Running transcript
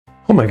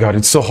Oh my god,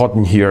 it's so hot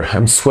in here.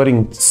 I'm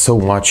sweating so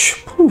much.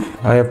 Whew,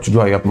 I have to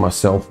dry up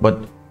myself, but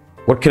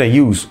what can I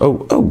use?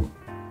 Oh,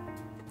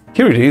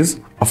 here it is.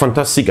 A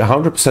fantastic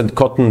 100%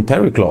 cotton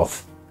terry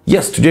cloth.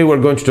 Yes, today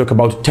we're going to talk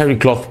about terry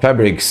cloth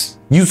fabrics.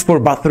 Used for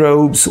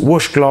bathrobes,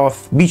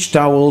 washcloth, beach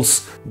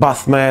towels,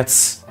 bath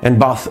mats, and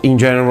bath in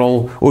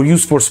general, or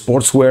used for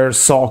sportswear,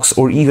 socks,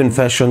 or even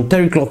fashion,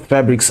 terry cloth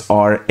fabrics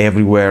are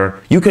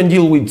everywhere. You can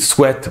deal with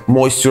sweat,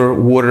 moisture,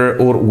 water,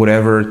 or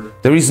whatever.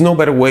 There is no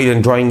better way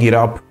than drying it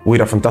up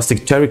with a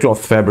fantastic terry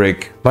cloth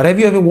fabric. But have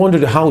you ever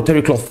wondered how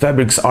terry cloth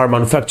fabrics are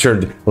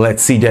manufactured?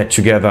 Let's see that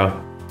together.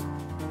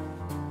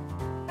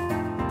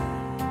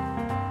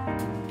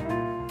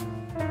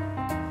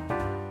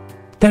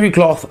 Terry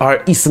cloth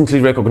are instantly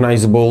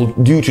recognizable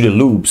due to the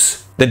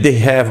loops that they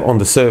have on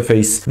the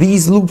surface.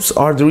 These loops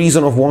are the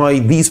reason of why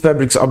these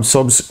fabrics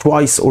absorbs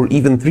twice or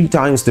even 3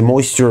 times the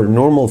moisture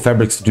normal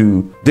fabrics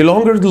do. The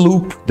longer the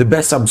loop, the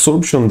best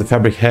absorption the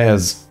fabric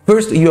has.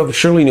 First, you have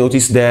surely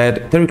noticed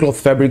that terry cloth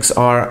fabrics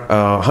are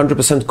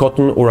 100%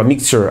 cotton or a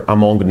mixture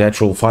among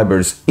natural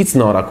fibers. It's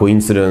not a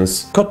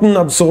coincidence. Cotton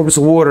absorbs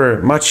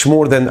water much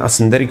more than a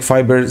synthetic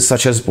fiber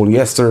such as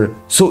polyester.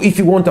 So if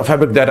you want a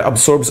fabric that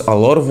absorbs a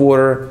lot of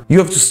water, you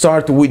have to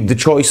start with the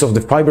choice of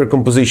the fiber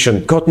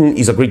composition. Cotton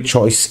is a great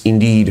choice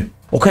indeed.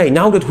 Okay,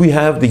 now that we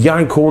have the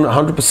yarn cone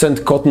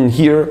 100% cotton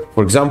here,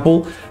 for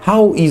example,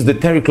 how is the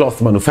terry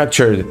cloth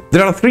manufactured?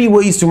 There are 3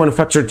 ways to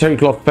manufacture terry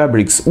cloth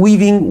fabrics: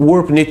 weaving,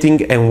 warp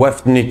knitting, and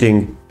weft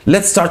knitting.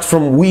 Let's start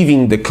from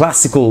weaving the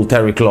classical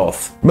terry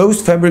cloth.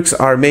 Most fabrics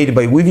are made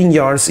by weaving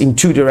yarns in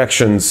 2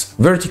 directions: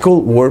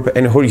 vertical warp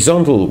and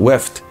horizontal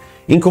weft.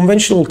 In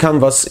conventional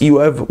canvas, you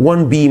have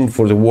 1 beam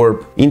for the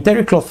warp. In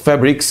terry cloth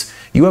fabrics,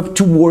 you have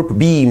 2 warp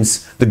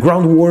beams, the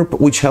ground warp,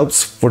 which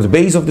helps for the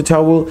base of the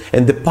towel,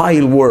 and the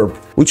pile warp,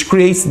 which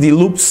creates the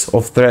loops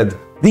of thread.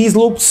 These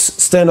loops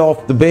stand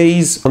off the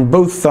base on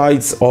both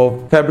sides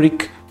of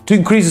fabric to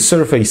increase the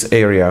surface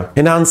area,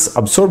 enhance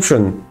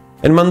absorption,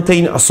 and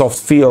maintain a soft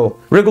feel.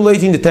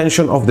 Regulating the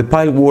tension of the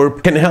pile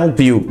warp can help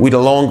you with a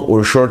long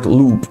or short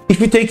loop.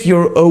 If you take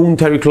your own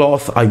terry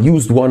cloth, a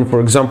used one for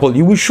example,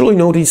 you will surely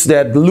notice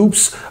that the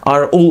loops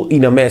are all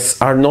in a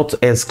mess, are not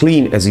as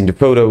clean as in the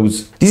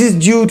photos. This is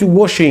due to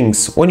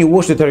washings. When you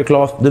wash the terry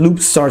cloth, the loop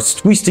starts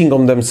twisting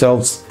on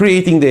themselves,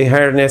 creating the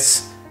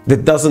hairness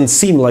that doesn't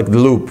seem like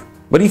the loop.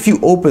 But if you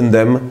open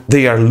them,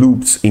 they are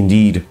loops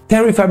indeed.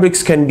 Terry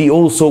fabrics can be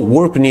also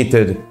warp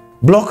knitted.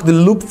 Block the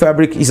loop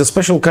fabric is a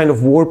special kind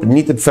of warp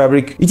knitted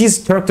fabric. It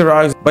is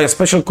characterized by a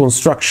special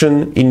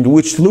construction in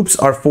which loops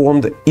are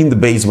formed in the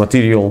base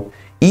material,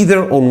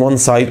 either on one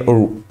side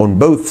or on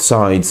both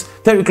sides.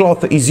 Terry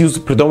cloth is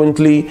used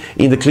predominantly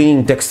in the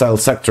cleaning textile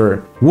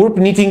sector. Warp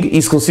knitting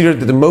is considered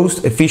the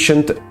most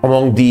efficient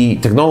among the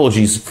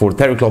technologies for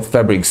terry cloth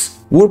fabrics.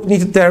 Warp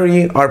knitted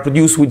terry are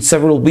produced with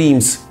several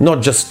beams,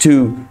 not just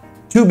 2.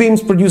 2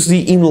 beams produce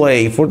the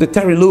inlay. For the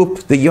terry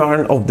loop, the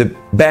yarn of the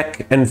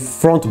back and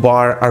front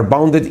bar are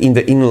bounded in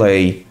the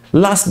inlay.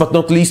 Last but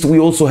not least, we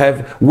also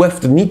have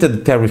weft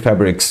knitted terry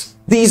fabrics.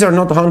 These are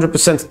not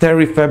 100%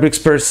 terry fabrics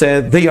per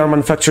se, they are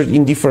manufactured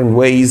in different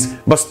ways,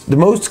 but the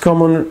most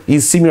common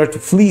is similar to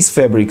fleece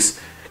fabrics.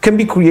 Can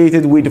be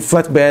created with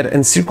flatbed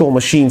and circle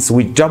machines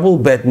with double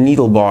bed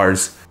needle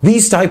bars.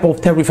 These type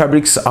of terry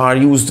fabrics are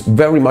used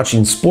very much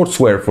in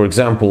sportswear, for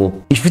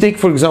example. If you take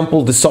for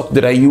example the sock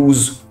that I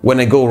use when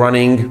I go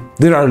running,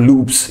 there are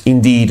loops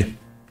indeed.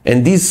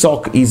 And this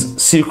sock is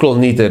circle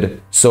knitted,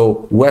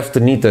 so weft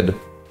knitted.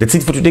 That's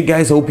it for today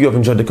guys, hope you have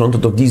enjoyed the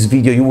content of this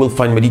video. You will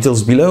find my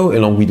details below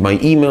along with my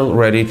email,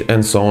 Reddit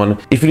and so on.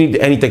 If you need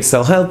any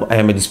textile help, I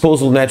am at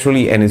disposal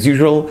naturally, and as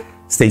usual,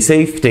 stay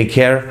safe, take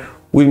care.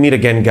 We'll meet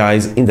again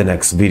guys in the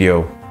next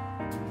video.